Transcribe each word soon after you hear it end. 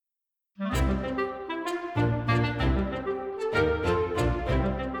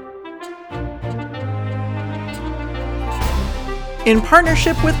In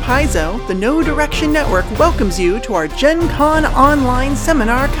partnership with Paizo, the No Direction Network welcomes you to our Gen Con online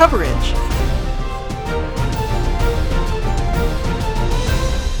seminar coverage.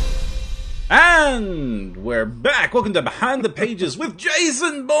 And we're back. Welcome to Behind the Pages with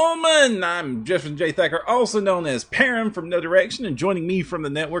Jason Bowman. I'm Jeffrey J. Thacker, also known as Perrin from No Direction, and joining me from the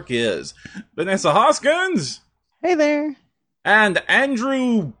network is Vanessa Hoskins. Hey there. And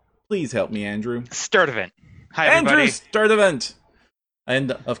Andrew, please help me, Andrew. Sturdivant. Hi, everybody. Andrew Sturdivant.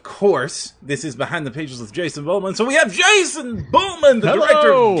 And, of course, this is Behind the Pages with Jason Bowman. So we have Jason Bowman, the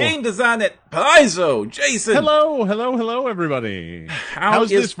director of game design at Paizo. Jason. Hello, everybody. How's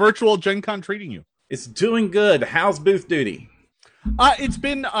this virtual Gen Con treating you? It's doing good. How's booth duty? It's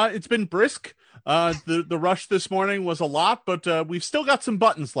been brisk. The rush this morning was a lot, but we've still got some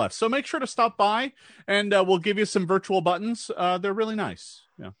buttons left. So make sure to stop by, and we'll give you some virtual buttons. They're really nice.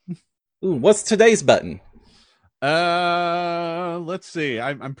 Yeah. Ooh, what's today's button? Let's see.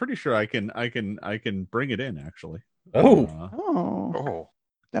 I'm pretty sure I can bring it in actually. Oh,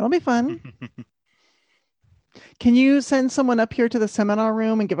 that'll be fun. Can you send someone up here to the seminar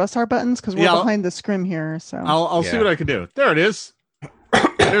room and give us our buttons? Because we're behind the scrim here. So I'll see what I can do. There it is.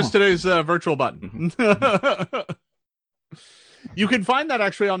 There's today's virtual button. You can find that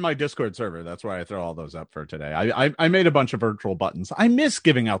actually on my Discord server. That's where I throw all those up for today. I made a bunch of virtual buttons. I miss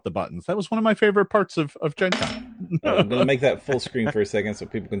giving out the buttons. That was one of my favorite parts of Gen Con. I'm going to make that full screen for a second so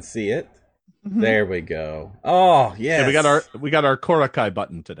people can see it. There we go. Oh, yes. Yeah, we got our Korakai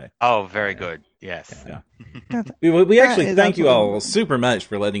button today. Oh, very good. Yes. Yeah. We actually thank you all super much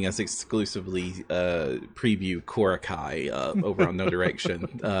for letting us exclusively preview Korakai over on No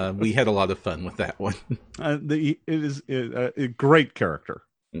Direction. We had a lot of fun with that one. It is a great character.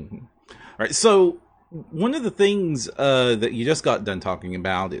 Mm-hmm. All right, so one of the things that you just got done talking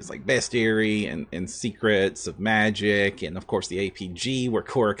about is like bestiary and secrets of magic, and of course the APG where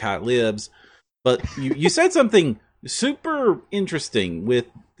Korakai lives. But you said something super interesting with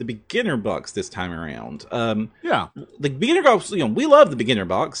the beginner box this time around. Yeah, the beginner box. We love the beginner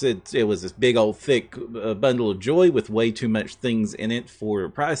box. It was this big old thick bundle of joy with way too much things in it for a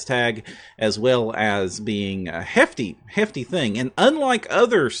price tag, as well as being a hefty thing. And unlike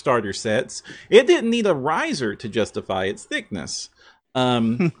other starter sets, it didn't need a riser to justify its thickness.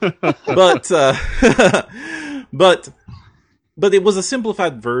 But it was a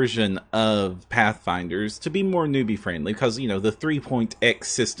simplified version of Pathfinders to be more newbie friendly, because the 3.x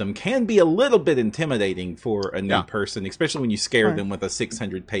system can be a little bit intimidating for a new person, especially when you scare them with a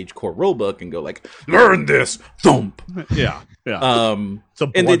 600-page core rulebook and go like, "Learn this, thump." Yeah. It's a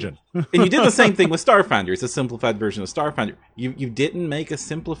bludgeon. And you did the same thing with Starfinder. It's a simplified version of Starfinder. You didn't make a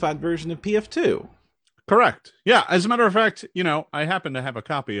simplified version of PF2. Correct. Yeah. As a matter of fact, I happen to have a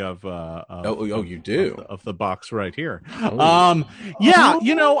copy of you do of the box right here. Oh.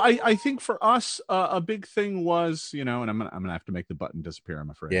 I think for us a big thing was, and I'm gonna have to make the button disappear, I'm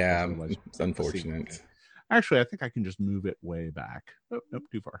afraid. Yeah, it's unfortunate. Actually, I think I can just move it way back. Oh, nope,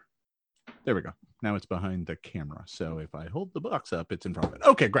 too far. There we go. Now it's behind the camera. So if I hold the box up, it's in front of it.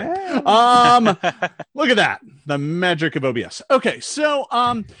 Okay, great. Look at that. The magic of OBS. Okay, so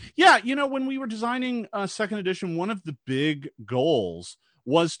when we were designing second edition, one of the big goals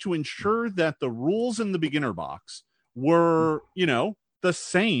was to ensure that the rules in the beginner box were, the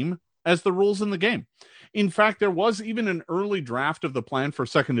same as the rules in the game. In fact, there was even an early draft of the plan for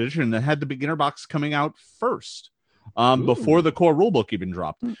second edition that had the beginner box coming out first. Before the core rulebook even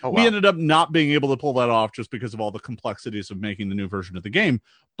dropped. Oh, wow. We ended up not being able to pull that off just because of all the complexities of making the new version of the game.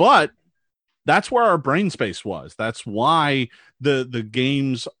 But that's where our brain space was. That's why the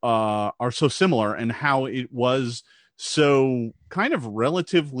games are so similar, and how it was so kind of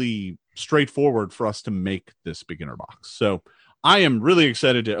relatively straightforward for us to make this beginner box. So I am really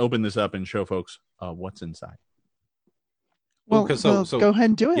excited to open this up and show folks what's inside. Well, go ahead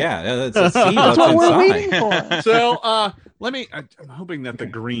and do it. Yeah, let's see that's what we're waiting for. So I'm hoping that the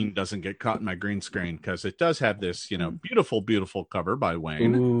green doesn't get caught in my green screen, because it does have this, beautiful cover by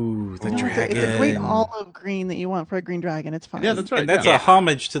Wayne. Ooh, the dragon. It's a great olive green that you want for a green dragon. It's fine. Yeah, that's right. And that's a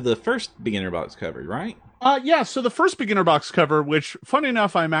homage to the first beginner box cover, right? So the first beginner box cover, which, funny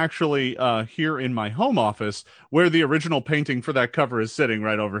enough, I'm actually here in my home office, where the original painting for that cover is sitting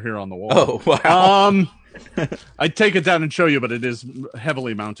right over here on the wall. Oh, wow. I'd take it down and show you, but it is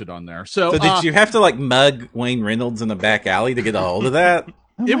heavily mounted on there. So did you have to mug Wayne Reynolds in the back alley to get a hold of that?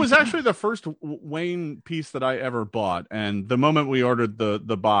 It was actually the first Wayne piece that I ever bought, and the moment we ordered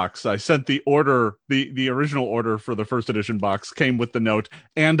the box, I sent the order, the original order for the first edition box came with the note,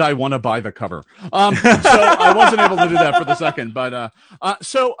 and I want to buy the cover. So I wasn't able to do that for the second, but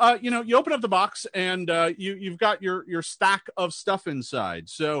you open up the box and you've got your stack of stuff inside.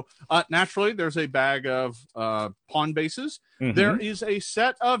 So naturally, there's a bag of pawn bases. Mm-hmm. There is a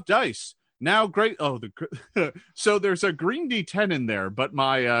set of dice. Now, great. So there's a green D10 in there, but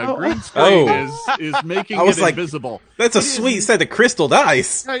my green screen is making it invisible. That's a sweet set of crystal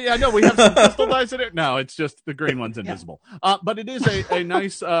dice. Yeah, no, we have some crystal dice in it. No, it's just the green one's invisible. But it is a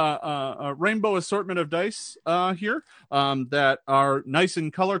nice rainbow assortment of dice here that are nice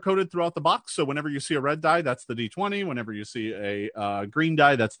and color coded throughout the box. So whenever you see a red die, that's the D20. Whenever you see a green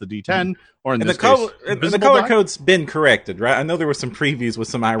die, that's the D10. Or in this case, the color code's been corrected, right? I know there were some previews with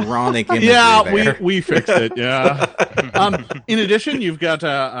some ironic imagery. Yeah, we fixed it. Yeah. In addition, you've got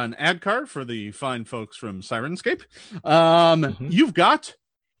an ad card for the fine folks from Sirenscape. You've got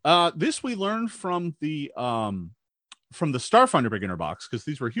this we learned from the Starfinder beginner box, because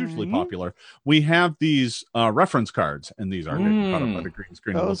these were hugely popular. We have these reference cards, and these are caught up by the green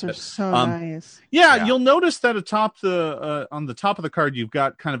screen. Those are so nice. Yeah, you'll notice that on the top of the card, you've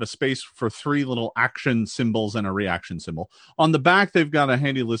got kind of a space for 3 little action symbols and a reaction symbol. On the back, they've got a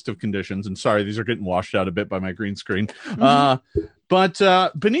handy list of conditions. And sorry, these are getting washed out a bit by my green screen.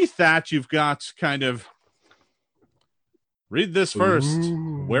 But beneath that, you've got kind of, read this first.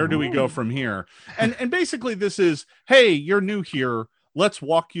 Ooh. Where do we go from here? And basically this is, hey, you're new here. Let's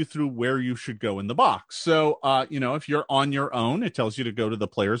walk you through where you should go in the box. So, if you're on your own, it tells you to go to the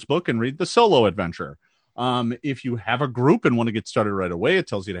player's book and read the solo adventure. If you have a group and want to get started right away, it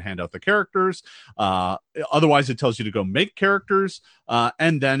tells you to hand out the characters. Otherwise, it tells you to go make characters.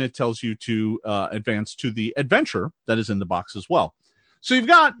 And then it tells you to advance to the adventure that is in the box as well. So you've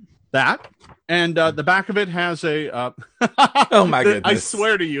got that, and the back of it has a oh my goodness, I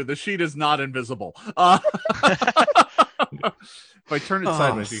swear to you, the sheet is not invisible. If I turn it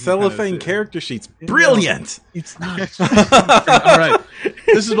sideways, cellophane character sheets, brilliant. It's not. All right,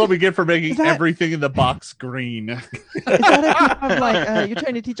 this is what we get for making everything in the box green. Is that if you have, like, you're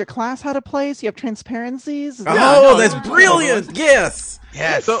trying to teach a class how to play, so you have transparencies? That's brilliant. Yes.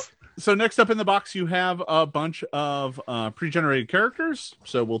 So next up in the box, you have a bunch of pre-generated characters.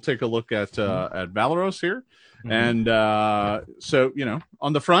 So we'll take a look at Valeros here. And so,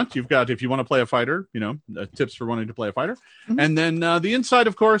 on the front, you've got, if you want to play a fighter, tips for wanting to play a fighter. And then the inside,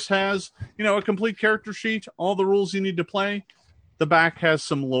 of course, has, a complete character sheet, all the rules you need to play. The back has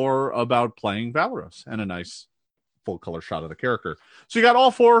some lore about playing Valeros and a nice full color shot of the character. So you got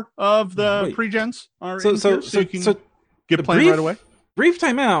all 4 of the pre-gens are in here, so you can get playing right away. Brief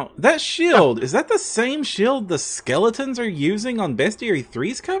time out. That shield, is that the same shield the skeletons are using on Bestiary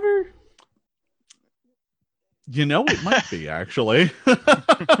 3's cover? It might be, actually.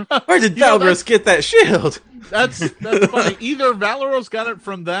 Where did Valeros get that shield? That's funny. Either Valeros got it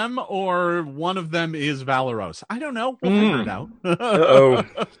from them, or one of them is Valeros. I don't know. We'll figure it out. Uh-oh.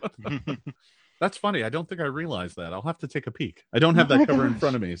 That's funny. I don't think I realized that. I'll have to take a peek. I don't have that cover in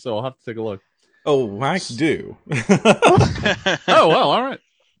front of me, so I'll have to take a look. Oh, I do. Oh, well, all right.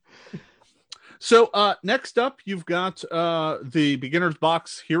 So next up, you've got the Beginner's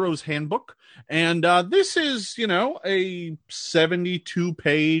Box Hero's Handbook. And this is, a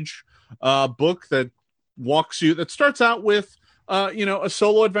 72-page book that starts out with, a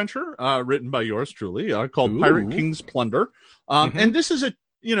solo adventure written by yours truly called Pirate King's Plunder. And this is a,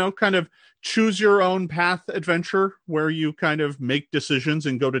 kind of choose your own path adventure where you kind of make decisions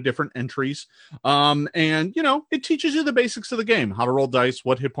and go to different entries. And, it teaches you the basics of the game, how to roll dice,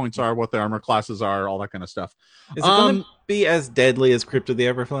 what hit points are, what the armor classes are, all that kind of stuff. Is it going to be as deadly as Crypt of the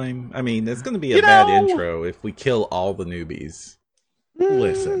Everflame? I mean, it's going to be a bad intro if we kill all the newbies.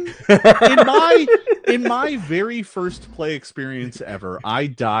 Listen, in my very first play experience ever, I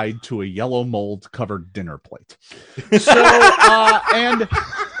died to a yellow mold covered dinner plate. So, and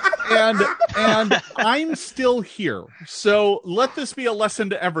I'm still here. So let this be a lesson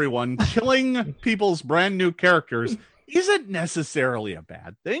to everyone. Killing people's brand new characters isn't necessarily a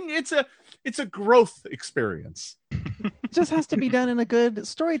bad thing. It's a growth experience. It just has to be done in a good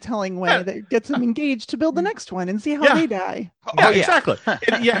storytelling way that gets them engaged to build the next one and see how they die. Yeah, exactly.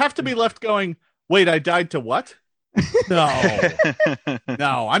 You have to be left going, wait, I died to what? No,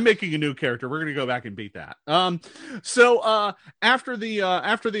 I'm making a new character. We're going to go back and beat that. So after the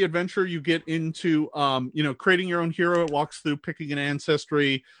adventure, you get into, creating your own hero. It walks through picking an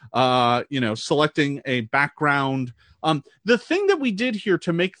ancestry, selecting a background. The thing that we did here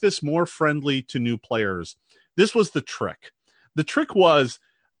to make this more friendly to new players, this was the trick. The trick was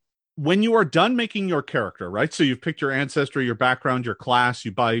when you are done making your character, right? So you've picked your ancestry, your background, your class,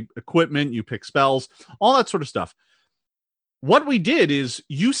 you buy equipment, you pick spells, all that sort of stuff. What we did is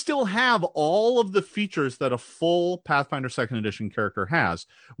you still have all of the features that a full Pathfinder 2nd Edition character has.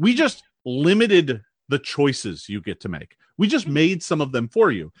 We just limited the choices you get to make. We just made some of them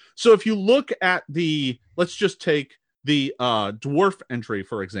for you. So if you look at let's just take the dwarf entry,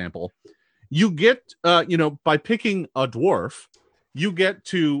 for example, you get, by picking a dwarf, you get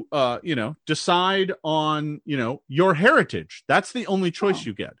to, decide on, your heritage. That's the only choice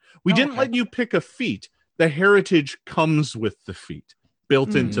you get. We didn't let you pick a feat. The heritage comes with the feat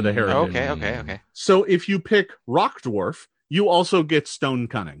built into the heritage. Okay. So if you pick rock dwarf, you also get stone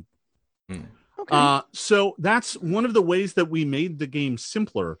cunning. Okay. So that's one of the ways that we made the game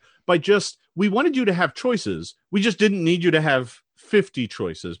simpler we wanted you to have choices. We just didn't need you to have 50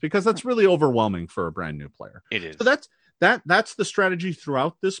 choices because that's really overwhelming for a brand new player. It is. So that's the strategy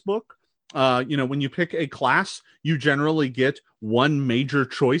throughout this book. When you pick a class, you generally get one major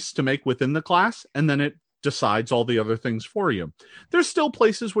choice to make within the class, and then it decides all the other things for you. There's still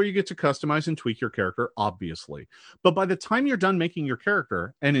places where you get to customize and tweak your character, obviously. But by the time you're done making your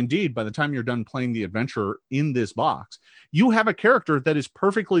character, and indeed by the time you're done playing the adventure in this box, you have a character that is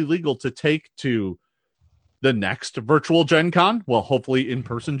perfectly legal to take to the next virtual Gen Con, well, hopefully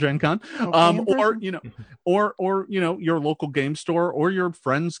in-person Gen Con, or your local game store or your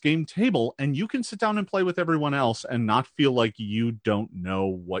friend's game table, and you can sit down and play with everyone else and not feel like you don't know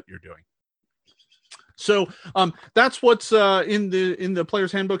what you're doing. So that's what's in the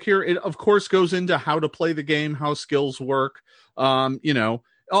player's handbook here. It of course goes into how to play the game, how skills work.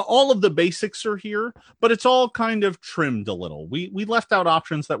 All of the basics are here, but it's all kind of trimmed a little. We left out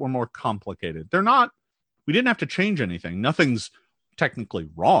options that were more complicated. We didn't have to change anything. Nothing's technically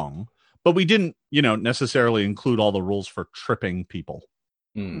wrong, but we didn't, necessarily include all the rules for tripping people.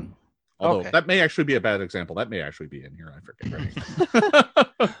 Although that may actually be a bad example. That may actually be in here. I forget.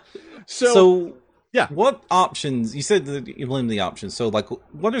 Right? So yeah. What options? You said that you limited the options. So,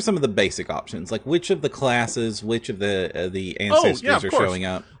 what are some of the basic options? Like, which of the classes, which of the ancestors are showing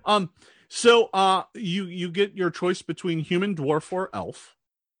up? So you get your choice between human, dwarf, or elf.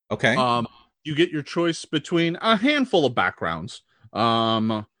 Okay. You get your choice between a handful of backgrounds.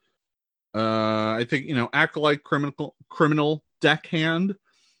 I think acolyte, criminal, deckhand,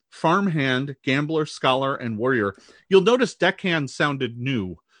 farmhand, gambler, scholar, and warrior. You'll notice deckhand sounded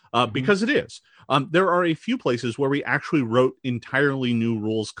new because it is. There are a few places where we actually wrote entirely new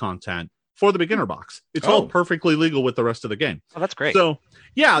rules content for the beginner box. It's all perfectly legal with the rest of the game. Oh, that's great. So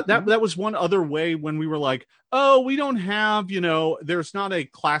yeah, that was one other way when we were like, we don't have, there's not a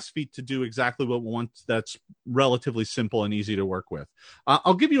class feat to do exactly what we want that's relatively simple and easy to work with.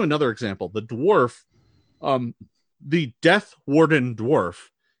 I'll give you another example. The dwarf, the Death Warden dwarf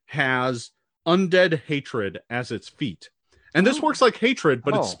has undead hatred as its feat. And this works like hatred,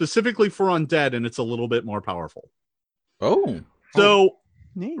 but it's specifically for undead, and it's a little bit more powerful. So,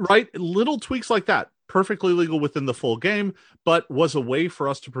 right, little tweaks like that, perfectly legal within the full game, but was a way for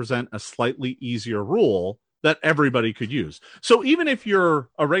us to present a slightly easier rule that everybody could use. So even if you're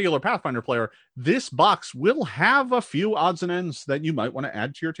a regular Pathfinder player, this box will have a few odds and ends that you might want to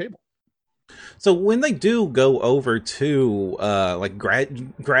add to your table. So when they do go over to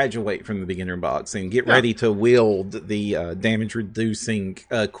graduate from the beginner box and get ready to wield the damage reducing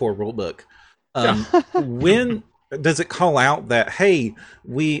core rulebook, when does it call out that, hey,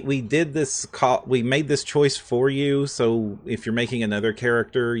 we did this we made this choice for you, so if you're making another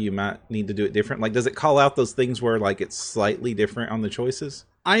character you might need to do it different? Does it call out those things where it's slightly different on the choices?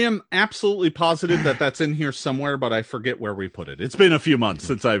 I am absolutely positive that that's in here somewhere, but I forget where we put it. It's been a few months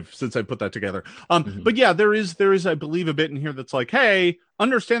since I put that together. But yeah, there is, I believe, a bit in here that's like, hey,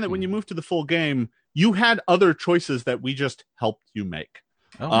 understand that when you move to the full game, you had other choices that we just helped you make.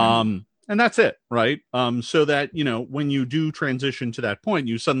 And that's it, right? So that, when you do transition to that point,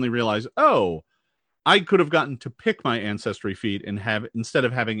 you suddenly realize, I could have gotten to pick my ancestry feat and instead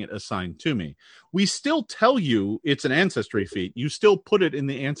of having it assigned to me. We still tell you it's an ancestry feat. You still put it in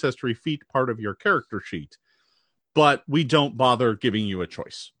the ancestry feat part of your character sheet, but we don't bother giving you a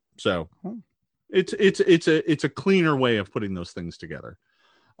choice. So it's a cleaner way of putting those things together.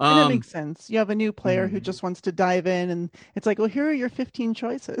 And it makes sense. You have a new player who just wants to dive in, and it's like, well, here are your 15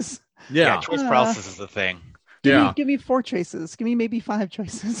 choices. Yeah, choice paralysis is the thing. Give me 4 choices. Give me maybe 5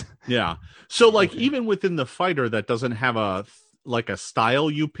 choices. Yeah. So even within the fighter that doesn't have a style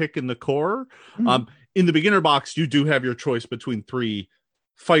you pick in the core, in the beginner box, you do have your choice between 3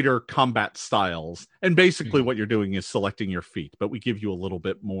 fighter combat styles. And basically what you're doing is selecting your feat, but we give you a little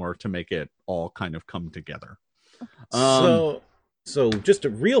bit more to make it all kind of come together. So just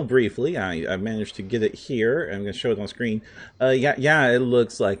real briefly, I managed to get it here. I'm going to show it on screen. Yeah, it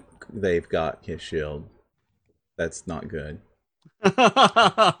looks like they've got his shield. That's not good.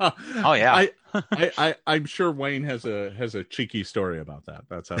 Oh yeah. I'm sure Wayne has a cheeky story about that.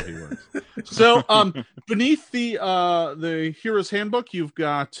 That's how he works. So, beneath the Hero's Handbook, you've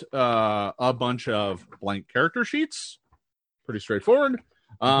got a bunch of blank character sheets. Pretty straightforward.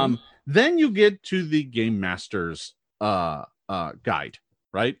 Then you get to the Game Master's guide,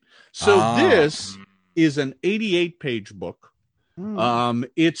 right? So this is an 88-page book.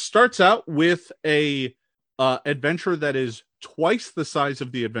 It starts out with a adventure that is twice the size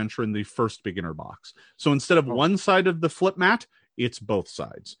of the adventure in the first beginner box. So instead of one side of the flip mat, it's both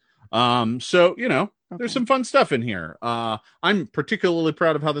sides. So, there's some fun stuff in here. I'm particularly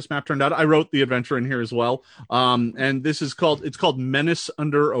proud of how this map turned out. I wrote the adventure in here as well. And this is called Menace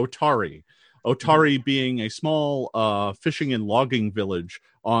under Otari. Otari being a small fishing and logging village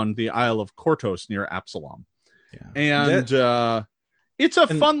on the Isle of Kortos near Absalom. Yeah. And it's a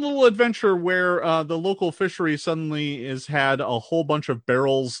fun little adventure where the local fishery suddenly has had a whole bunch of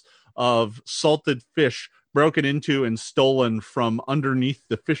barrels of salted fish broken into and stolen from underneath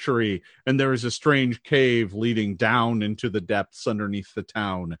the fishery, and there is a strange cave leading down into the depths underneath the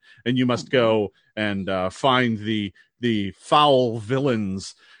town, and you must go and find the foul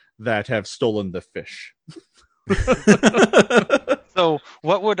villains that have stolen the fish. So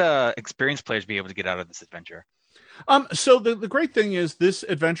what would experienced players be able to get out of this adventure? So the great thing is this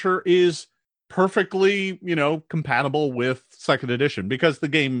adventure is perfectly, compatible with second edition, because the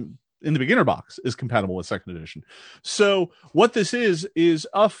game in the beginner box is compatible with second edition. So what this is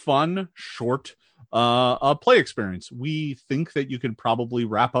a fun, short play experience. We think that you can probably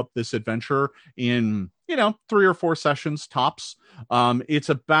wrap up this adventure in, 3 or 4 sessions tops. It's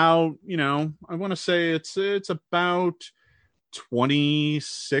about, I want to say it's about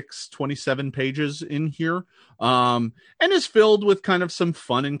 26, 27 pages in here, and is filled with kind of some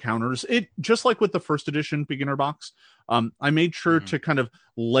fun encounters. It, just like with the first edition beginner box, I made sure to kind of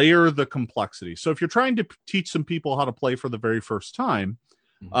layer the complexity. So if you're trying to teach some people how to play for the very first time,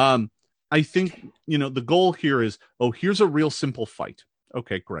 I think, the goal here is, here's a real simple fight.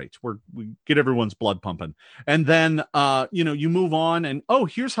 Okay, great. We get everyone's blood pumping. And then, you move on and,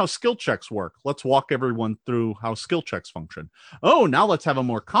 here's how skill checks work. Let's walk everyone through how skill checks function. Now let's have a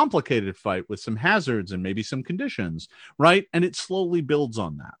more complicated fight with some hazards and maybe some conditions, right? And it slowly builds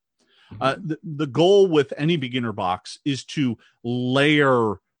on that. The goal with any beginner box is to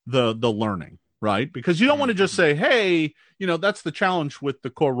layer the learning, right? Because you don't want to just say, hey, that's the challenge with the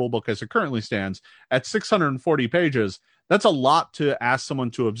core rulebook as it currently stands. At 640 pages, that's a lot to ask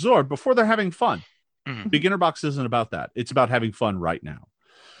someone to absorb before they're having fun. Beginner box isn't about that. It's about having fun right now.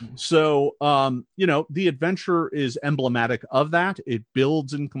 So, the adventure is emblematic of that. It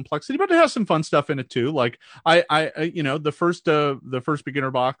builds in complexity, but it has some fun stuff in it too. Like the first beginner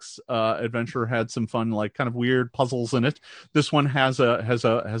box adventure had some fun, like kind of weird puzzles in it. This one has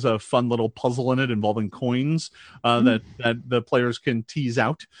a fun little puzzle in it involving coins that the players can tease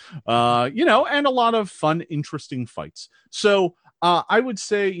out, and a lot of fun, interesting fights. So, I would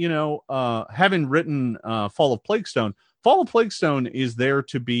say, having written Fall of Plaguestone is there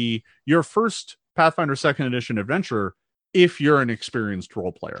to be your first Pathfinder 2nd Edition adventure if you're an experienced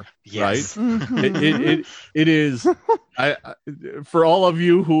role player, yes. Right? It is. For all of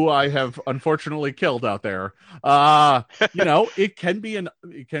you who I have unfortunately killed out there, it can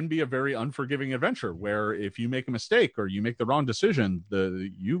be a very unforgiving adventure where if you make a mistake or you make the wrong decision,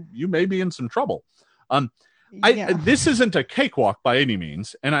 you may be in some trouble. This isn't a cakewalk by any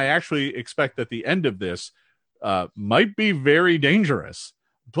means, and I actually expect that the end of this might be very dangerous,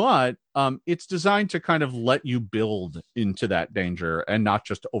 but it's designed to kind of let you build into that danger and not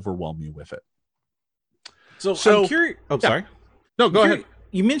just overwhelm you with it. So I'm curious. Oh, yeah. Sorry. No, go ahead.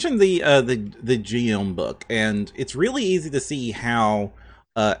 You mentioned the GM book, and it's really easy to see how,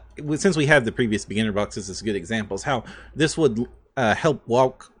 since we have the previous beginner boxes as good examples, how this would help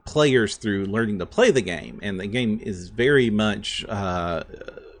walk players through learning to play the game, and the game is very much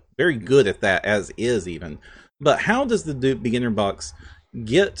very good at that, as is even. But how does the beginner box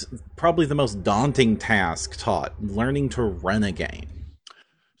get probably the most daunting task taught, learning to run a game?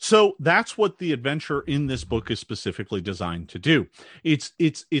 So that's what the adventure in this book is specifically designed to do.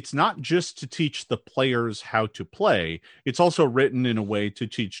 It's not just to teach the players how to play. It's also written in a way to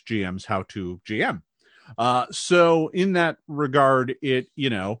teach GMs how to GM. So in that regard, it,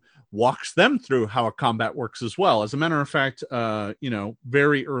 walks them through how a combat works as well. As a matter of fact,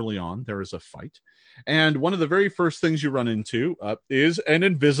 very early on, there is a fight. And one of the very first things you run into is an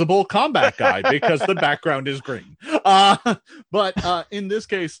invisible combat guide because the background is green. But in this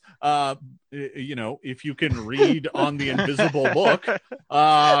case, if you can read on the invisible book,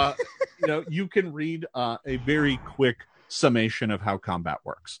 you can read a very quick summation of how combat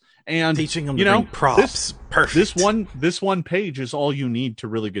works, and teaching them to bring props. Perfect. This one page is all you need to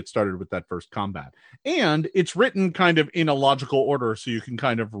really get started with that first combat, and it's written kind of in a logical order, so you can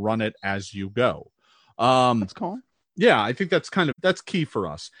kind of run it as you go. That's cool. Yeah, I think that's key for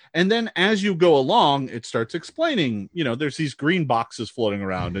us. And then as you go along, it starts explaining, there's these green boxes floating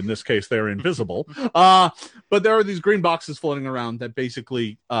around. In this case, they're invisible. But there are these green boxes floating around that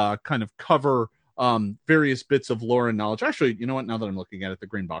basically kind of cover various bits of lore and knowledge. Actually, you know what? Now that I'm looking at it, the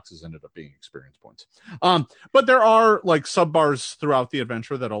green boxes ended up being experience points. But there are like sub bars throughout the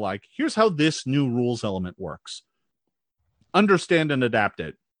adventure that are like, here's how this new rules element works. Understand and adapt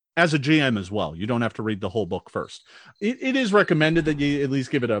it. As a GM as well, you don't have to read the whole book first. It is recommended that you at least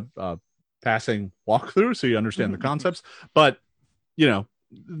give it a passing walkthrough so you understand the concepts. But,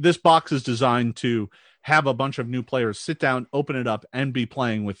 this box is designed to have a bunch of new players sit down, open it up, and be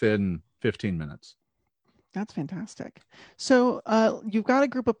playing within 15 minutes. That's fantastic. So you've got a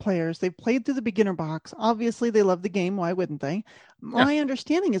group of players. They've played through the beginner box. Obviously, they love the game. Why wouldn't they? My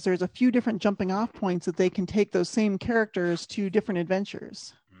understanding is there's a few different jumping off points that they can take those same characters to different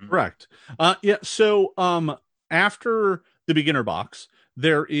adventures. Correct. So after the beginner box,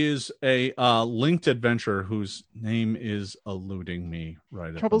 there is a linked adventure whose name is eluding me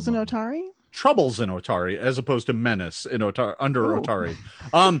right Troubles in Otari? Troubles in Otari, as opposed to Menace in Otari.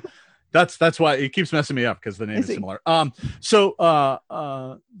 That's why it keeps messing me up, because the name is similar. So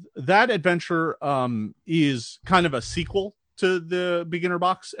that adventure is kind of a sequel to the beginner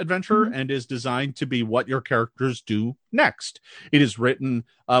box adventure, and is designed to be what your characters do next. It is written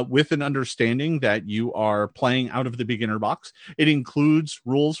with an understanding that you are playing out of the beginner box. It includes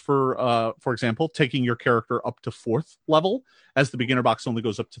rules for example, taking your character up to 4th level, as the beginner box only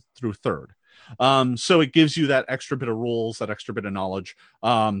goes up through 3rd. So it gives you that extra bit of rules, that extra bit of knowledge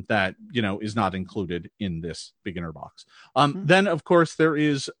that is not included in this beginner box. Then, of course, there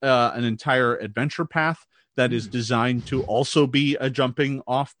is an entire adventure path that is designed to also be a jumping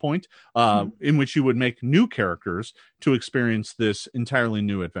off point, in which you would make new characters to experience this entirely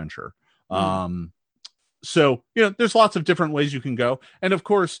new adventure. So, there's lots of different ways you can go. And of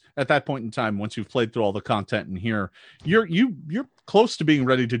course, at that point in time, once you've played through all the content in here, you're close to being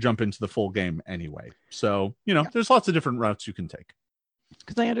ready to jump into the full game anyway. So, there's lots of different routes you can take.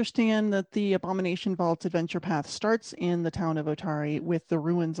 Because I understand that the Abomination Vault's adventure path starts in the town of Otari with the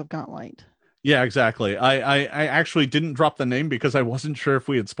ruins of Gauntlight. Yeah, exactly. I actually didn't drop the name because I wasn't sure if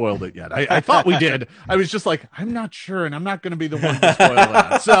we had spoiled it yet. I thought we did. I was just like, I'm not sure, and I'm not going to be the one to spoil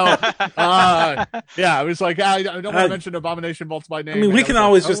that. So, I was like, I don't want to mention Abomination Vaults by name. I mean, we can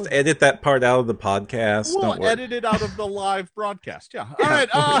always just edit that part out of the podcast. We'll edit it out of the live broadcast. Yeah. All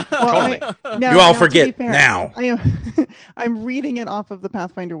right. You all forget now. I'm reading it off of the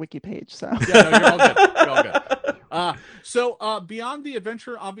Pathfinder wiki page. So yeah, no, you're all good. You're all good. So beyond the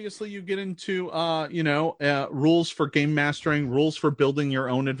adventure, obviously you get into rules for game mastering, rules for building your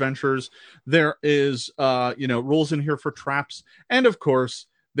own adventures. There is rules in here for traps, and of course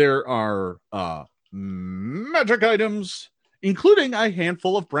there are magic items, including a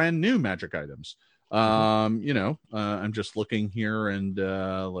handful of brand new magic items. I'm just looking here, and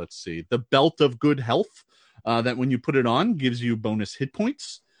let's see, the Belt of Good Health, that when you put it on gives you bonus hit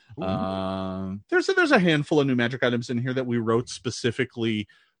points. There's a handful of new magic items in here that we wrote specifically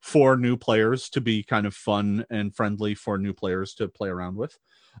for new players to be kind of fun and friendly for new players to play around with.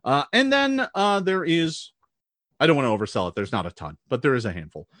 And then there is, I don't want to oversell it, there's not a ton, but there is a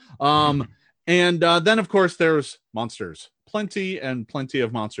handful. And then of course there's monsters, plenty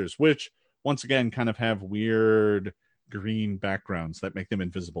of monsters, which once again kind of have weird green backgrounds that make them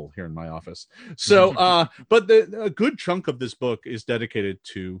invisible here in my office. So but a good chunk of this book is dedicated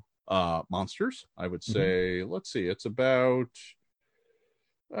to monsters. I would say, let's see, it's about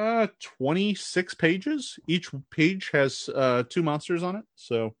 26 pages. Each page has 2 monsters on it,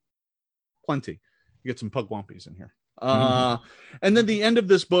 so plenty. You get some Pugwampies in here. And then the end of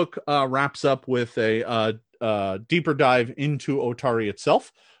this book wraps up with a deeper dive into Otari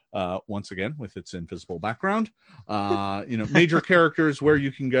itself. Once again, with its invisible background, major characters, where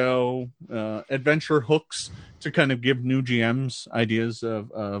you can go, adventure hooks to kind of give new GMs ideas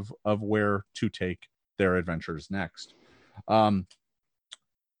of where to take their adventures next.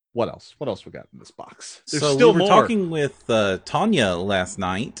 What else? What else we got in this box? There's still we were more. Talking with Tanya last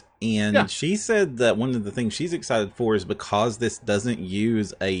night, and she said that one of the things she's excited for is because this doesn't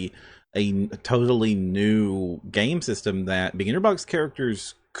use a totally new game system, that beginner box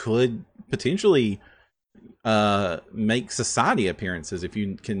characters could potentially make society appearances. If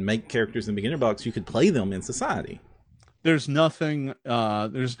you can make characters in the beginner box, you could play them in society. There's nothing.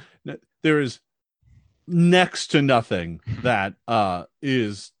 There is next to nothing that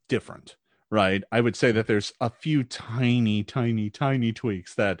is different, right? I would say that there's a few tiny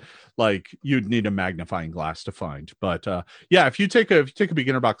tweaks that like you'd need a magnifying glass to find. But yeah, if you take a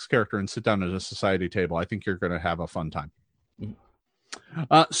beginner box character and sit down at a society table, I think you're going to have a fun time.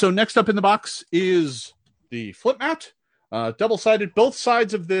 So next up in the box is the flip mat, double-sided. Both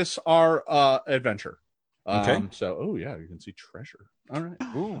sides of this are adventure. Okay. So, yeah, you can see treasure. All right.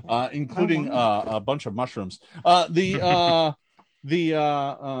 Ooh. Including a bunch of mushrooms. The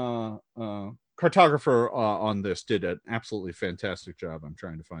cartographer on this did an absolutely fantastic job. I'm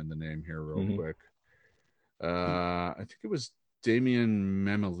trying to find the name here real quick. I think it was Damian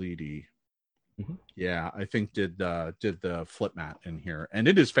Memolidi. Yeah, I think did the flip mat in here, and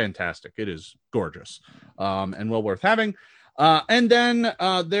it is fantastic. It is gorgeous, and well worth having. And then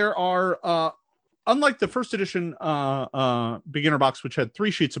there are, unlike the first edition beginner box, which had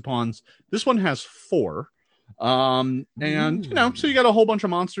 3 sheets of pawns, this one has 4. And so you got a whole bunch of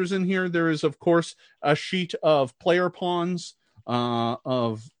monsters in here. There is, of course, a sheet of player pawns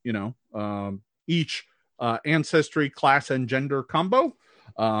of each ancestry, class, and gender combo.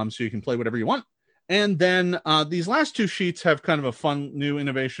 So you can play whatever you want. And then these last 2 sheets have kind of a fun new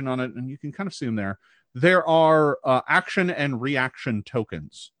innovation on it, and you can kind of see them there. There are action and reaction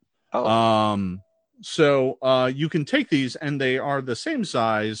tokens. So you can take these, and they are the same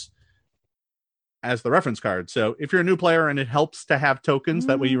size as the reference card. So if you're a new player and it helps to have tokens,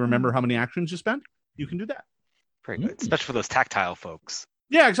 that way you remember how many actions you spent, you can do that. Very good, especially for those tactile folks.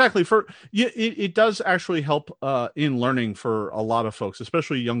 Yeah, exactly. It does actually help in learning for a lot of folks,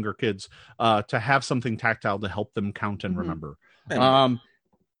 especially younger kids, to have something tactile to help them count and remember. So I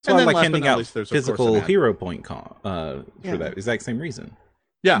like handing out physical hero point for that exact same reason.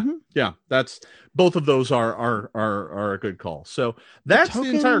 Yeah, yeah. That's both of those are a good call. So that's the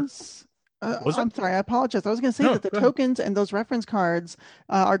entire. I'm sorry, I apologize. I was going to say that the tokens and those reference cards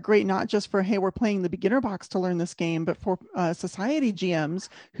are great, not just for, hey, we're playing the beginner box to learn this game, but for society GMs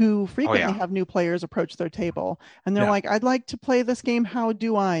who frequently have new players approach their table. And they're like, I'd like to play this game. How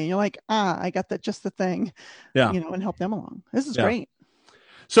do I? And you're like, I got that, just the thing, and help them along. This is great.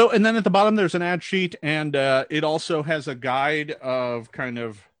 So, and then at the bottom, there's an ad sheet, and it also has a guide of kind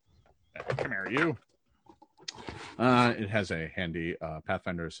of, come here, you. It has a handy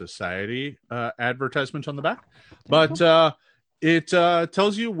Pathfinder Society advertisement on the back, but it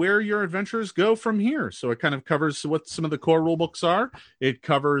tells you where your adventures go from here. So it kind of covers what some of the core rule books are. It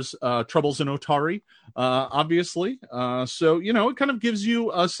covers Troubles in Otari, obviously. So, it kind of gives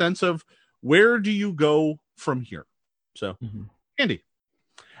you a sense of where do you go from here. So handy.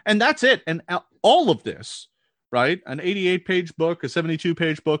 And that's it. And all of this, right? An 88-page book, a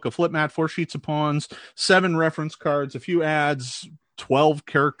 72-page book, a flip mat, 4 sheets of pawns, 7 reference cards, a few ads, 12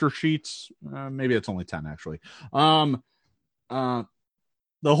 character sheets. Maybe it's only 10, actually. The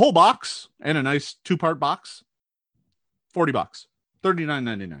whole box and a nice 2-part box, $40,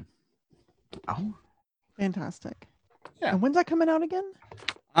 $39.99. Oh, fantastic. Yeah. And when's that coming out again?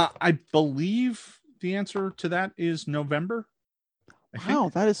 I believe the answer to that is November.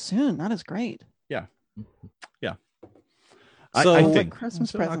 Wow, that is soon. That is great. Yeah. Yeah. So, I think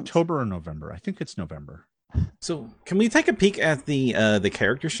Christmas presents. October or November. I think it's November. So can we take a peek at the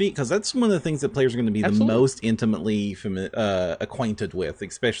character sheet? Because that's one of the things that players are going to be the most intimately acquainted with,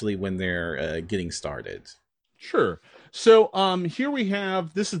 especially when they're getting started. Sure. So here we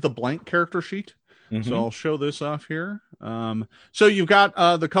have, this is the blank character sheet. So I'll show this off here. So you've got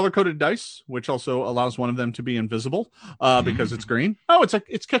the color-coded dice, which also allows one of them to be invisible because it's green. Oh,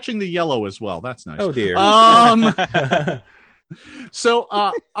 it's catching the yellow as well. That's nice. Oh, dear. So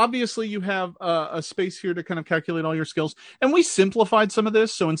obviously you have a space here to kind of calculate all your skills. And we simplified some of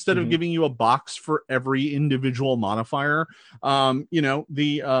this. So instead of giving you a box for every individual modifier,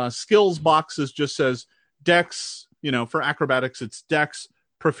 the skills boxes just says Dex, for acrobatics, it's Dex,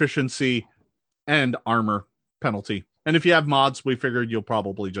 proficiency, and armor penalty. And if you have mods, we figured you'll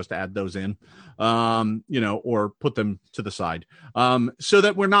probably just add those in, or put them to the side, so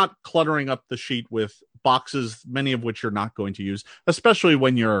that we're not cluttering up the sheet with boxes, many of which you're not going to use, especially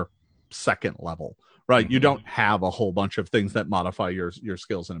when you're second level, right? You don't have a whole bunch of things that modify your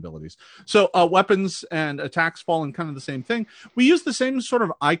skills and abilities. So weapons and attacks fall in kind of the same thing. We use the same sort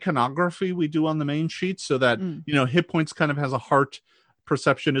of iconography we do on the main sheet, so that, hit points kind of has a heart.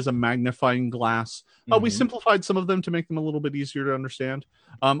 Perception is a magnifying glass. We simplified some of them to make them a little bit easier to understand.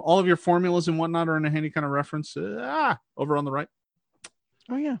 All of your formulas and whatnot are in a handy kind of reference over on the right.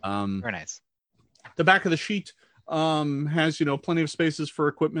 Oh, yeah. Very nice. The back of the sheet has plenty of spaces for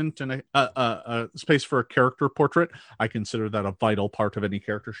equipment and a space for a character portrait. I consider that a vital part of any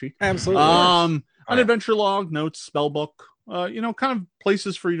character sheet. Absolutely. An yeah. adventure log, notes, spell book, kind of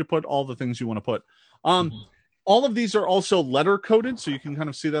places for you to put all the things you want to put. All of these are also letter coded, so you can kind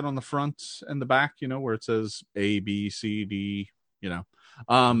of see that on the front and the back, where it says A, B, C, D,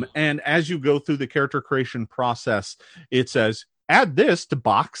 and as you go through the character creation process, it says, add this to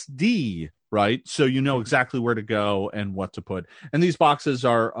box D, right? So you know exactly where to go and what to put. And these boxes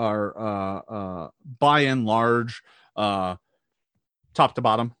are by and large, top to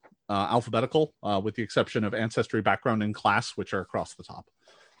bottom, alphabetical, with the exception of ancestry, background, and class, which are across the top.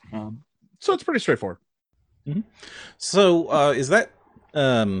 So it's pretty straightforward. Mm-hmm. So is that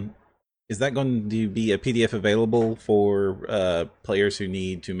going to be a PDF available for players who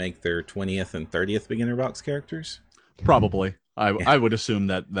need to make their 20th and 30th beginner box characters? Probably. I would assume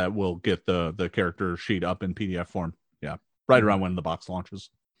that will get the character sheet up in PDF form. Yeah, right around when the box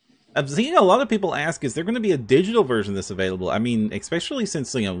launches. I've seen a lot of people ask, is there going to be a digital version of this available? I mean, especially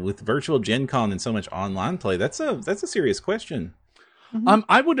since with virtual Gen Con and so much online play, that's a serious question. Mhm.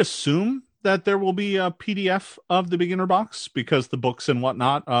 I would assume that there will be a PDF of the beginner box because the books and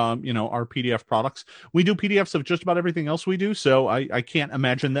whatnot, are PDF products. We do PDFs of just about everything else we do, so I can't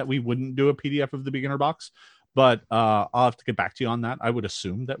imagine that we wouldn't do a PDF of the beginner box. But I'll have to get back to you on that. I would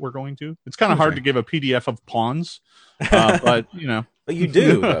assume that we're going to. It's kind of hard to give a PDF of pawns, but But you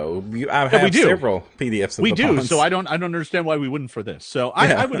do though. I have we do. Several PDFs. Of we the do. Pawns. So I don't understand why we wouldn't for this. So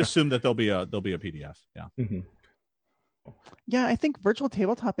I would assume that there'll be a PDF. Yeah. Mm-hmm. Yeah, I think virtual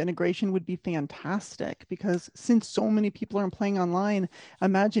tabletop integration would be fantastic because since so many people are playing online,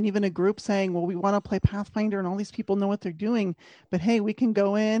 imagine even a group saying, well, we want to play Pathfinder and all these people know what they're doing, but hey, we can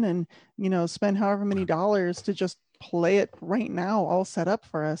go in and, spend however many dollars to just play it right now, all set up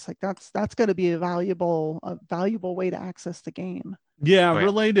for us. Like that's going to be a valuable way to access the game. Yeah, Oh, yeah.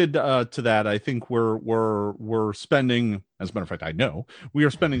 related to that, I think we're spending, as a matter of fact, I know we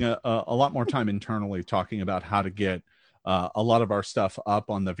are spending a lot more time internally talking about how to get a lot of our stuff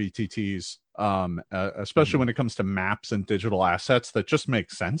up on the VTTs, especially when it comes to maps and digital assets that just make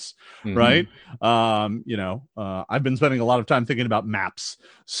sense, Mm-hmm. right? I've been spending a lot of time thinking about maps,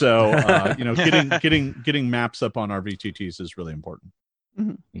 so getting maps up on our VTTs is really important.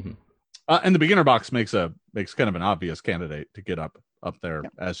 Mm-hmm. Mm-hmm. And the beginner box makes kind of an obvious candidate to get up there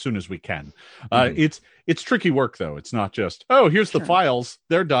as soon as we can. It's tricky work though. It's not just, here's the files,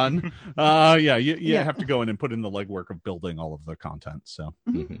 they're done. You have to go in and put in the legwork of building all of the content. So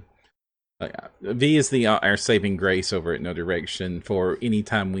Mm-hmm. V is our saving grace over at No Direction for any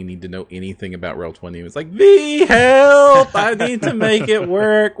time we need to know anything about Roll20. It's like, V, help! I need to make it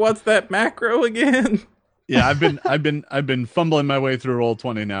work. What's that macro again? yeah, I've been fumbling my way through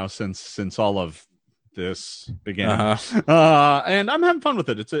Roll20 now since all of this began. And I'm having fun with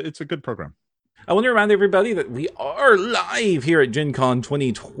it. It's a good program. I want to remind everybody that we are live here at Gen Con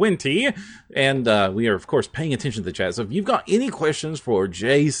 2020, and we are, of course, paying attention to the chat. So if you've got any questions for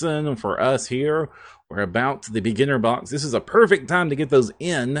Jason or for us here or about the beginner box, this is a perfect time to get those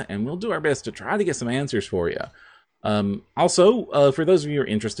in, and we'll do our best to try to get some answers for you. Also, for those of you who are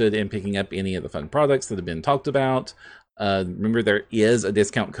interested in picking up any of the fun products that have been talked about, remember there is a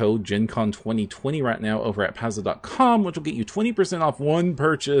discount code GenCon 2020 right now over at Paizo.com, which will get you 20% off one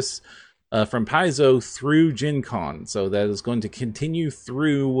purchase from Paizo through Gen Con. So that is going to continue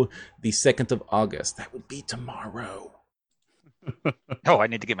through the 2nd of August. That would be tomorrow. Oh, I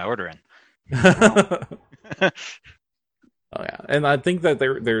need to get my order in. Oh yeah, and I think that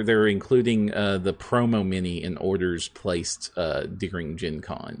they're including the promo mini in orders placed during Gen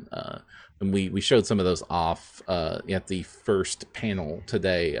Con. And we showed some of those off at the first panel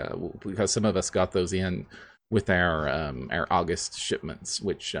today because some of us got those in with our August shipments,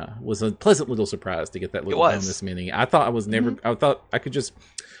 which was a pleasant little surprise to get that little bonus mini. I thought I was never. I thought I could just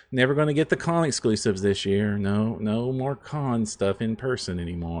never going to get the con exclusives this year. No more con stuff in person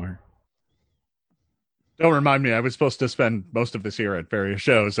anymore. Don't remind me. I was supposed to spend most of this year at various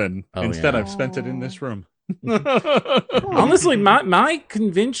shows, and instead I've spent it in this room. Honestly, my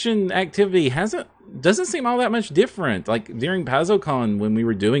convention activity doesn't seem all that much different. Like during PaizoCon when we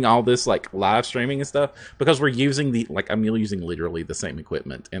were doing all this like live streaming and stuff, because we're using I'm using literally the same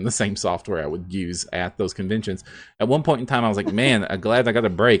equipment and the same software I would use at those conventions. At one point in time, I was like, man, I'm glad I got a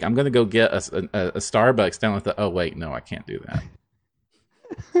break. I'm going to go get a Starbucks down at the. Oh wait, no, I can't do that.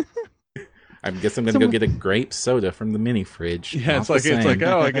 I guess I'm going to go get a grape soda from the mini fridge. Yeah, it's like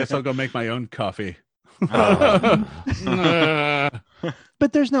I guess I'll go make my own coffee. But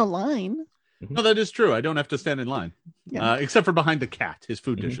there's no line. No, that is true. I don't have to stand in line. Yeah. Except for behind the cat. His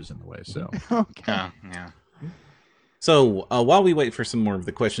food dish is in the way. So Okay. Yeah. So while we wait for some more of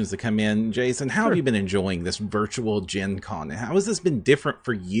the questions to come in, Jason, how have you been enjoying this virtual Gen Con? How has this been different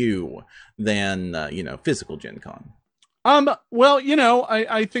for you than physical Gen Con? Well,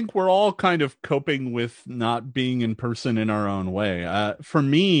 I think we're all kind of coping with not being in person in our own way. For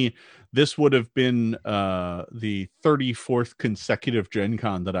me, this would have been the 34th consecutive Gen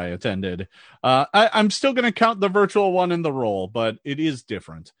Con that I attended. I'm still going to count the virtual one in the roll, but it is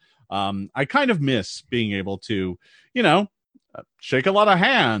different. I kind of miss being able to, shake a lot of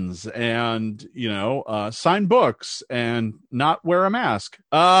hands and, sign books and not wear a mask.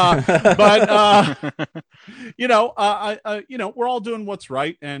 But we're all doing what's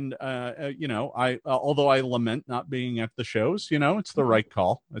right. And, although I lament not being at the shows, it's the right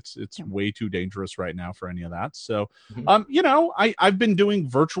call. It's way too dangerous right now for any of that. So, I've been doing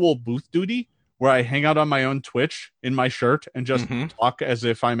virtual booth duty where I hang out on my own Twitch in my shirt and just talk as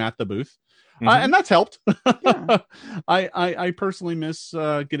if I'm at the booth. And that's helped. Yeah. I personally miss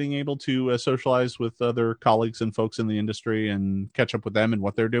getting able to socialize with other colleagues and folks in the industry and catch up with them and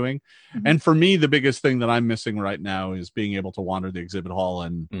what they're doing. And for me, the biggest thing that I'm missing right now is being able to wander the exhibit hall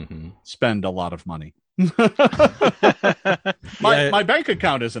and spend a lot of money. My bank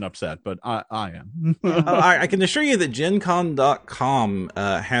account isn't upset, but I am. I can assure you that GenCon.com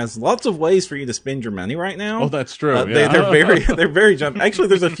has lots of ways for you to spend your money right now. Oh, that's true. They're very jump. Actually,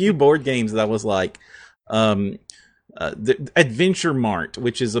 there's a few board games that I was like, the Adventure Mart,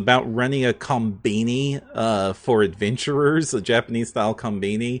 which is about running a kombini for adventurers, a Japanese style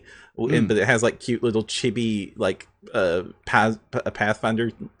kombini, but it has like cute little chibi like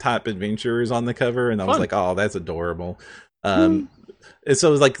Pathfinder type adventurers on the cover, and I was like, oh, that's adorable. And so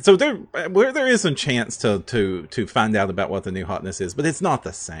it was like, there is some chance to find out about what the new hotness is, but it's not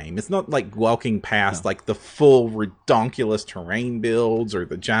the same. It's not like walking past like the full redonkulous terrain builds or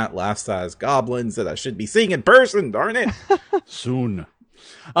the giant life-size goblins that I should be seeing in person. Darn it! Soon.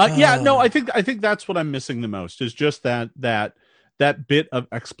 I think that's what I'm missing the most is just that bit of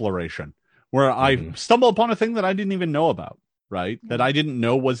exploration where I stumble upon a thing that I didn't even know about. Right, that I didn't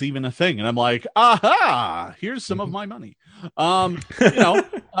know was even a thing, and I'm like, aha! Here's some of my money.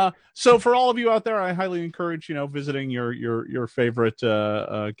 So for all of you out there, I highly encourage visiting your favorite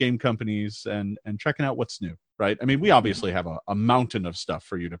game companies and checking out what's new. Right, I mean, we obviously have a mountain of stuff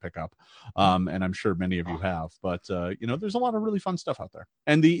for you to pick up, and I'm sure many of you have. But there's a lot of really fun stuff out there,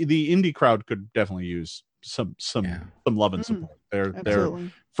 and the indie crowd could definitely use some love and support. They're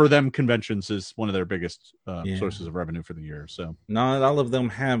for them, conventions is one of their biggest sources of revenue for the year. So not all of them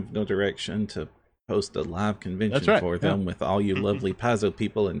have no direction to host a live convention for them with all you lovely Paizo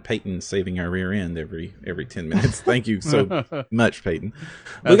people and Peyton saving our rear end every 10 minutes. Thank you so much, Peyton.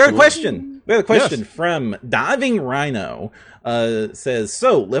 We got a question. We have a question from Diving Rhino. Says,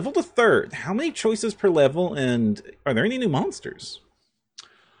 so level to third, how many choices per level, and are there any new monsters?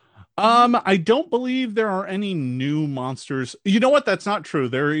 I don't believe there are any new monsters. You know what? That's not true.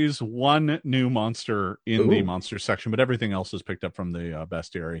 There is one new monster in the monster section, but everything else is picked up from the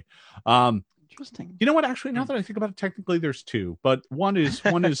bestiary. Interesting. You know what? Actually, now that I think about it, technically there's two, but one is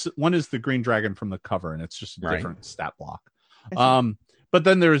the green dragon from the cover, and it's just a different stat block. But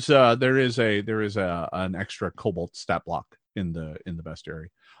then there is an extra cobalt stat block in the bestiary.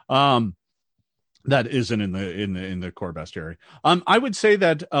 That isn't in the core bestiary. I would say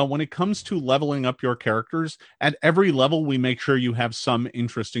that when it comes to leveling up your characters, at every level we make sure you have some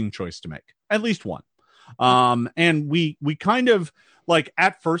interesting choice to make, at least one. And we kind of like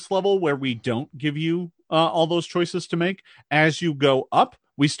at first level where we don't give you all those choices to make. As you go up,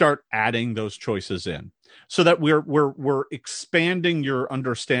 we start adding those choices in, so that we're expanding your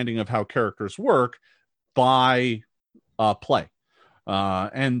understanding of how characters work by play,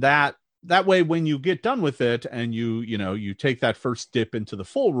 and that way, when you get done with it and you take that first dip into the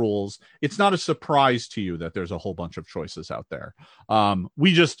full rules, it's not a surprise to you that there's a whole bunch of choices out there.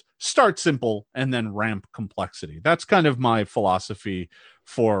 We just start simple and then ramp complexity. That's kind of my philosophy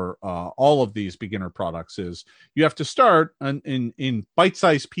for all of these beginner products is you have to start in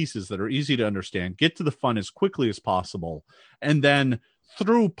bite-sized pieces that are easy to understand, get to the fun as quickly as possible, and then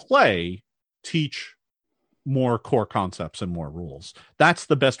through play, teach more core concepts and more rules. That's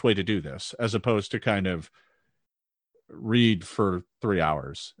the best way to do this, as opposed to kind of read for 3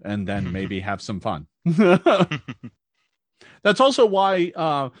 hours and then maybe have some fun. That's also why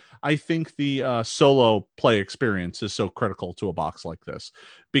I think the solo play experience is so critical to a box like this,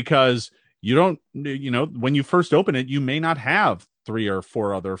 because you don't, when you first open it, you may not have 3 or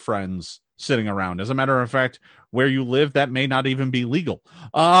 4 other friends sitting around. As a matter of fact, where you live, that may not even be legal.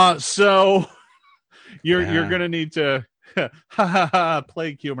 So You're Yeah. gonna need to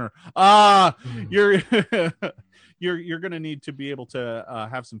plague humor. You're you're gonna need to be able to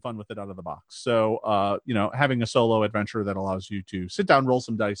have some fun with it out of the box. So having a solo adventure that allows you to sit down, roll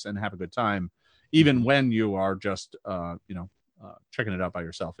some dice, and have a good time, even when you are just checking it out by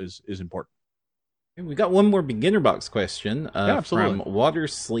yourself, is important. We got one more beginner box question absolutely. from Water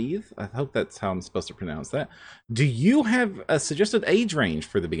Sleeve. I hope that's how I'm supposed to pronounce that. Do you have a suggested age range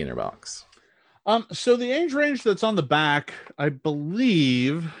for the beginner box? So the age range that's on the back, I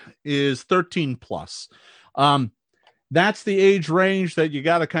believe, is 13 plus. That's the age range that you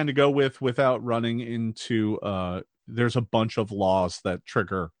got to kind of go with without running into there's a bunch of laws that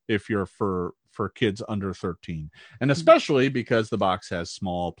trigger if you're for kids under 13, and especially because the box has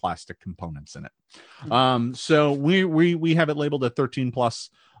small plastic components in it. So we have it labeled at 13 plus.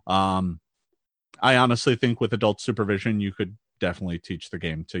 I honestly think with adult supervision, you could definitely teach the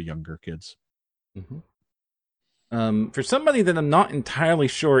game to younger kids. Mm-hmm. For somebody that I'm not entirely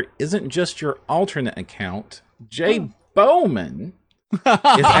sure isn't just your alternate account, Jay Bowman is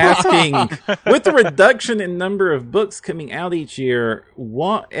asking, with the reduction in number of books coming out each year,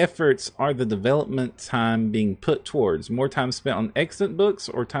 what efforts are the development time being put towards? More time spent on excellent books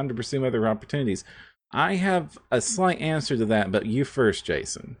or time to pursue other opportunities? I have a slight answer to that, but you first,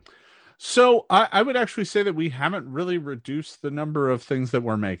 Jason. So I would actually say that we haven't really reduced the number of things that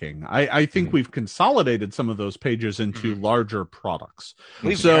we're making. I think we've consolidated some of those pages into larger products.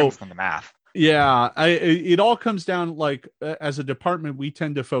 We've So from the math. yeah, it all comes down, like, as a department, we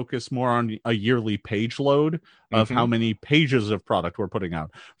tend to focus more on a yearly page load of how many pages of product we're putting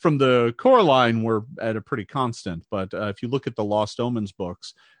out. From the core line, we're at a pretty constant, but if you look at the Lost Omens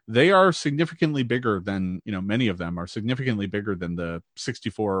books, they are significantly bigger than, many of them are significantly bigger than the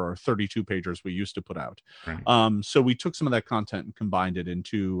 64 or 32 pages we used to put out. Right. So we took some of that content and combined it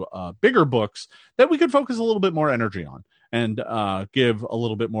into bigger books that we could focus a little bit more energy on and give a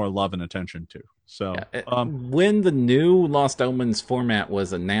little bit more love and attention to. So when the new Lost Omens format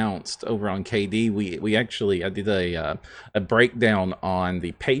was announced over on KD, I did a breakdown on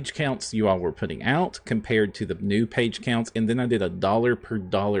the page counts you all were putting out compared to the new page counts, and then I did a $1 per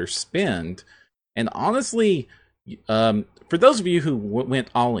dollar spend. And honestly, for those of you who went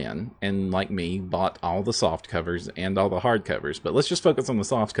all in and, like me, bought all the soft covers and all the hard covers, but let's just focus on the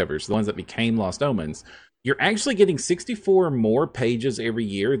soft covers, the ones that became Lost Omens, you're actually getting 64 more pages every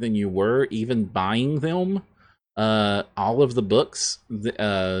year than you were even buying them, all of the books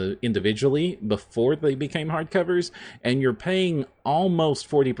individually before they became hardcovers, and you're paying almost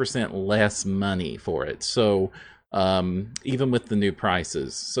 40% less money for it. So even with the new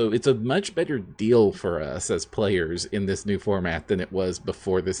prices. So it's a much better deal for us as players in this new format than it was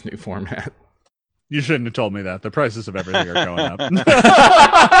before this new format. You shouldn't have told me that. The prices of everything are going up.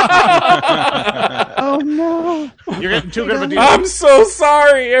 Oh no! You're getting too good of a deal. I'm so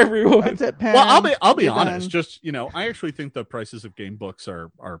sorry, everyone. That's it, Pam. Well, I'll be You're honest. done. Just, I actually think the prices of game books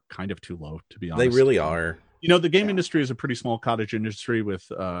are kind of too low, to be honest. They really are. The game industry is a pretty small cottage industry with,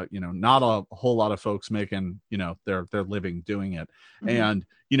 not a whole lot of folks making, their living doing it. And,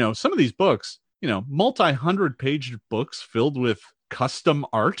 some of these books, multi-100-page books filled with custom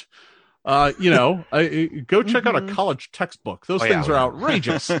art. Go check out a college textbook. Those things are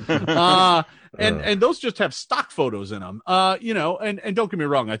outrageous. And those just have stock photos in them. And don't get me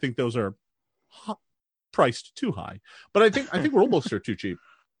wrong, I think those are priced too high. But I think rule books are too cheap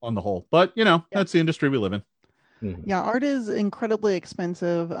on the whole. But that's the industry we live in. Yeah, art is incredibly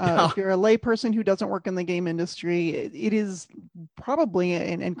expensive. If you're a layperson who doesn't work in the game industry, it is probably,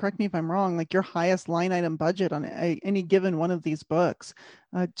 and correct me if I'm wrong, like your highest line item budget on any given one of these books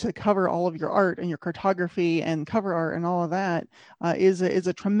to cover all of your art and your cartography and cover art and all of that is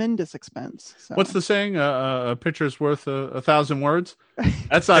a tremendous expense. So. What's the saying? A picture's worth 1,000 words.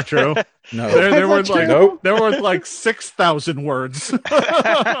 That's not true. No, they're worth true. like they're worth like 6,000 words.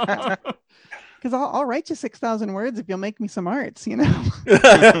 Because I'll write you 6,000 words if you'll make me some arts, What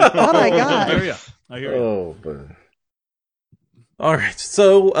I got. I hear you. Oh, but... All right.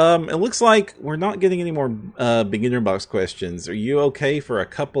 So it looks like we're not getting any more beginner box questions. Are you okay for a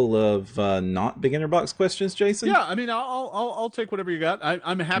couple of not beginner box questions, Jason? Yeah, I mean, I'll take whatever you got.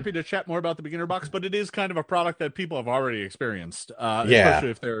 I'm happy to chat more about the beginner box, but it is kind of a product that people have already experienced, especially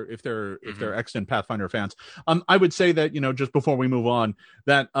if they're extant Pathfinder fans. I would say that just before we move on,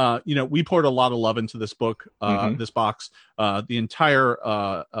 that we poured a lot of love into this book, this box. The entire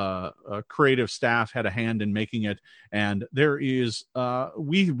creative staff had a hand in making it, and there is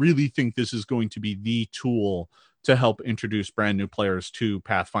we really think this is going to be the tool to help introduce brand new players to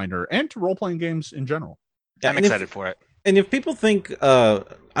Pathfinder and to role-playing games in general. I'm excited for it. And if people think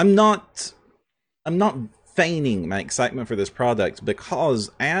I'm not I'm not feigning my excitement for this product, because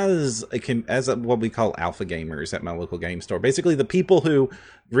as what we call alpha gamers at my local game store, basically the people who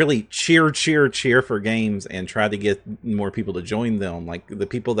really cheer for games and try to get more people to join them, like the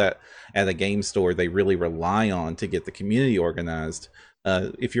people that at a game store they really rely on to get the community organized.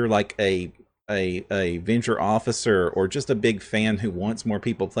 If you're like a venture officer or just a big fan who wants more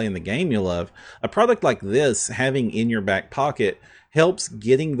people playing the game you love, a product like this having in your back pocket helps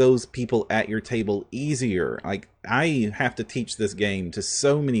getting those people at your table easier. Like, I have to teach this game to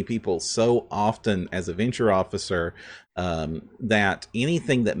so many people so often as a venture officer, that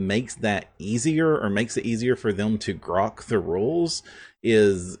anything that makes that easier or makes it easier for them to grok the rules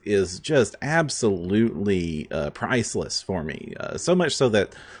is just absolutely priceless for me. So much so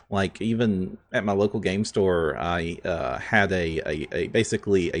that, like, even at my local game store, I had a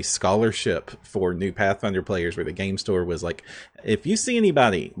basically a scholarship for new Pathfinder players, where the game store was like, if you see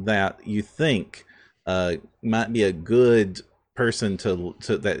anybody that you think might be a good person to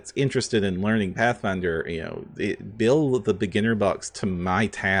that's interested in learning Pathfinder, bill the beginner box to my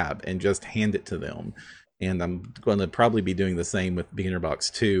tab and just hand it to them. And I'm going to probably be doing the same with Beginner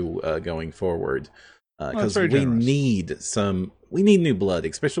Box 2 going forward, because we need new blood,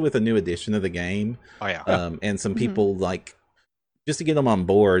 especially with a new edition of the game. Oh yeah, and some people like, just to get them on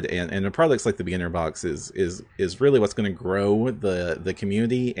board, and the products like the Beginner Box is really what's going to grow the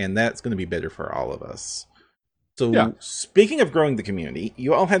community, and that's going to be better for all of us. So speaking of growing the community,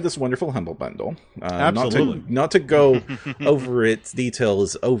 you all had this wonderful Humble Bundle. Absolutely. Not to go over its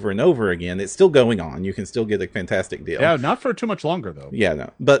details over and over again. It's still going on. You can still get a fantastic deal. Yeah, not for too much longer, though. Yeah, no.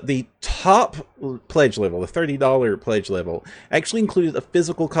 But the top pledge level, the $30 pledge level, actually included a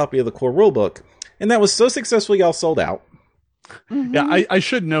physical copy of the core rulebook. And that was so successful, y'all sold out. Mm-hmm. Yeah, I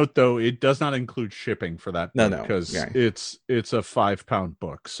should note, though, it does not include shipping for that book, No, because yeah. it's a 5-pound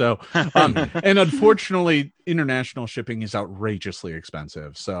book. So, and unfortunately, international shipping is outrageously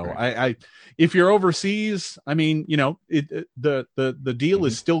expensive. So, Right. I if you're overseas, I mean, the deal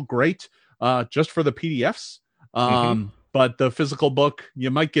is still great, just for the PDFs. But the physical book, you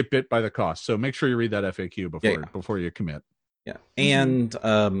might get bit by the cost. So make sure you read that FAQ before you commit. Yeah, and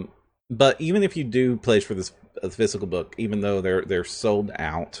but even if you do pledge for this physical book, even though they're sold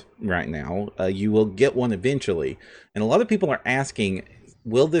out right now, you will get one eventually. And a lot of people are asking,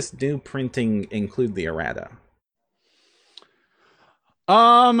 will this new printing include the errata?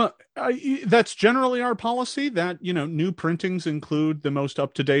 That's generally our policy, that new printings include the most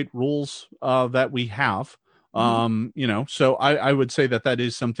up-to-date rules that we have. So I would say that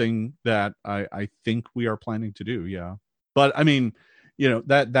is something that I think we are planning to do. Yeah, but I mean,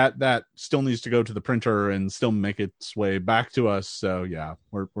 that still needs to go to the printer and still make its way back to us. So yeah,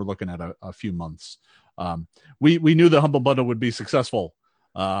 we're looking at a few months. We knew the Humble Bundle would be successful,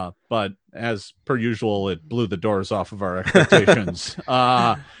 but as per usual, it blew the doors off of our expectations,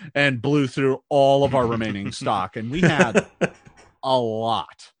 and blew through all of our remaining stock, and we had a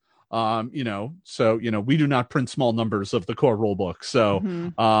lot. So we do not print small numbers of the core rulebook. So,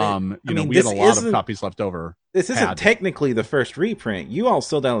 we had a lot of copies left over. This isn't technically the first reprint. You all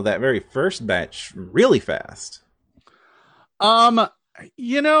sold out of that very first batch really fast. I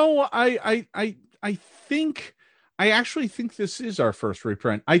actually think this is our first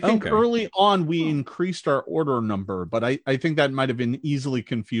reprint. I think early on we increased our order number, but I think that might have been easily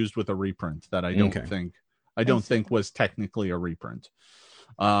confused with a reprint that I don't think was technically a reprint.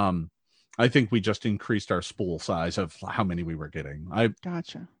 I think we just increased our spool size of how many we were getting.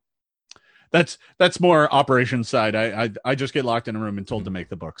 Gotcha. That's more operations side. I just get locked in a room and told to make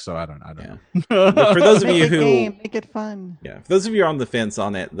the book, so I don't know. But for those of you who make it fun. Yeah, for those of you who are on the fence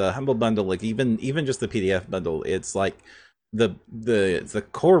on it, the Humble Bundle, like even just the PDF bundle, it's like the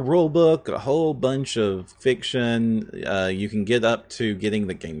core rule book, a whole bunch of fiction. You can get up to getting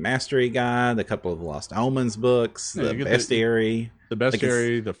the Game Mastery Guide, a couple of the Lost Omens books, the Bestiary. The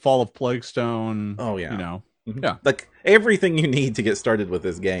Bestiary, the Fall of Plaguestone. Oh yeah. Yeah, like everything you need to get started with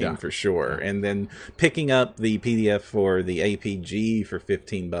this game for sure. And then picking up the PDF for the APG for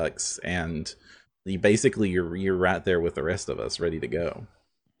 $15, and you're right there with the rest of us, ready to go.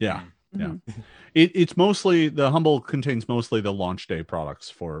 Yeah. Yeah. It's mostly, the Humble contains mostly the launch day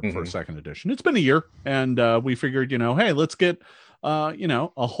products for second edition. It's been a year, and we figured, hey, let's get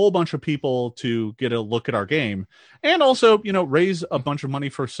a whole bunch of people to get a look at our game, and also raise a bunch of money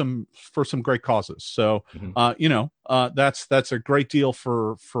for some great causes. So that's a great deal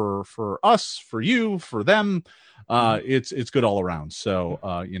for us, for you, for them. It's good all around. So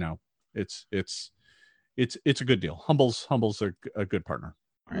it's a good deal. Humble's a good partner.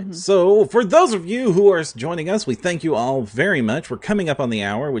 All right. So for those of you who are joining us, we thank you all very much. We're coming up on the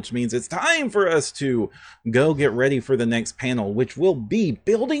hour, which means it's time for us to go get ready for the next panel, which will be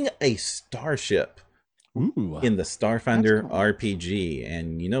building a starship in the Starfinder RPG.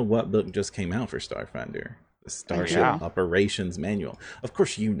 And you know what book just came out for Starfinder? The Starship Operations Manual. Of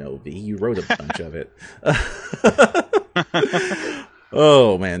course you know, V. You wrote a bunch of it.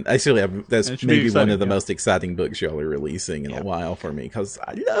 Oh man, actually, that's maybe one of the most exciting books y'all are releasing in a while for me, because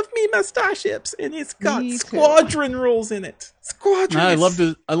I love me my starships, and it's got squadron rules in it.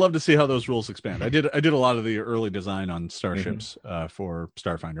 Squadrons. I love to see how those rules expand. I did a lot of the early design on starships for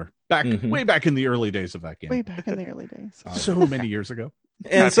Starfinder way back in the early days of that game. Way back in the early days, so many years ago.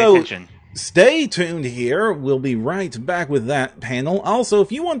 And so stay tuned here. We'll be right back with that panel. Also,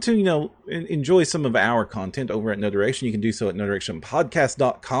 if you want to, enjoy some of our content over at No Direction, you can do so at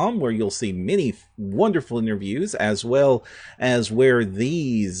NoDirectionPodcast.com, where you'll see many wonderful interviews, as well as where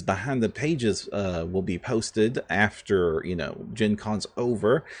these behind the pages will be posted after, Gen Con's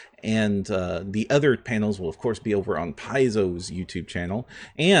over. And the other panels will, of course, be over on Paizo's YouTube channel.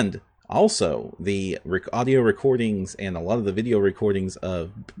 And also, the audio recordings and a lot of the video recordings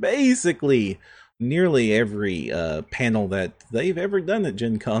of basically nearly every panel that they've ever done at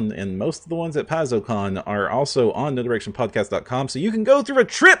Gen Con, and most of the ones at PaizoCon, are also on NoDirectionPodcast.com. So you can go through a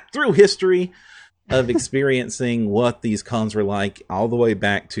trip through history of experiencing what these cons were like, all the way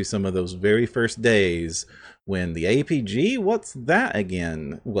back to some of those very first days when the APG, what's that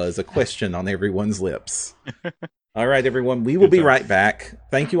again, was a question on everyone's lips. All right, everyone, we will be right back.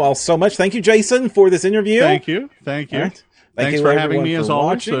 Thank you all so much. Thank you, Jason, for this interview. Thank you. Right. Thanks for having me, as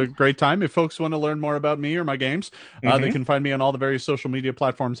always. Watching. A great time. If folks want to learn more about me or my games, they can find me on all the various social media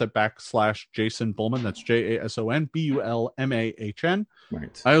platforms at /Jason Bulman. That's JASON BULMAHN.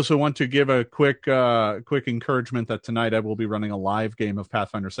 Right. I also want to give a quick encouragement that tonight I will be running a live game of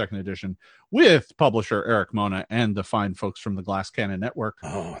Pathfinder 2nd Edition with publisher Eric Mona and the fine folks from the Glass Cannon Network.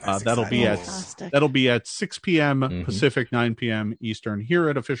 That'll be at 6 p.m. Pacific, 9 p.m. Eastern here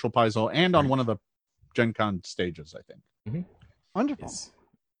at Official Paizo, and on one of the Gen Con stages, I think. Wonderful. Yes.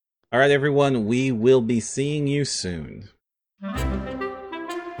 All right, everyone, we will be seeing you soon.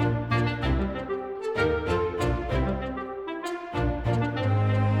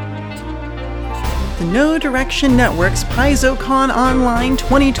 The No Direction Network's PaizoCon Online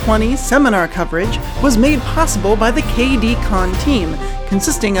 2020 seminar coverage was made possible by the KDCon team,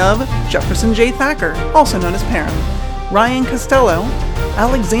 consisting of Jefferson J. Thacker, also known as Perrin, Ryan Costello,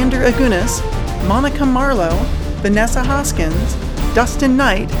 Alexander Agunas, Monica Marlowe, Vanessa Hoskins, Dustin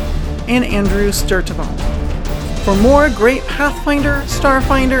Knight, and Andrew Sturtevant. For more great Pathfinder,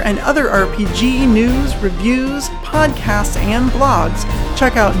 Starfinder, and other RPG news, reviews, podcasts, and blogs,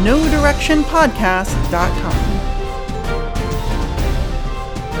 check out NoDirectionPodcast.com.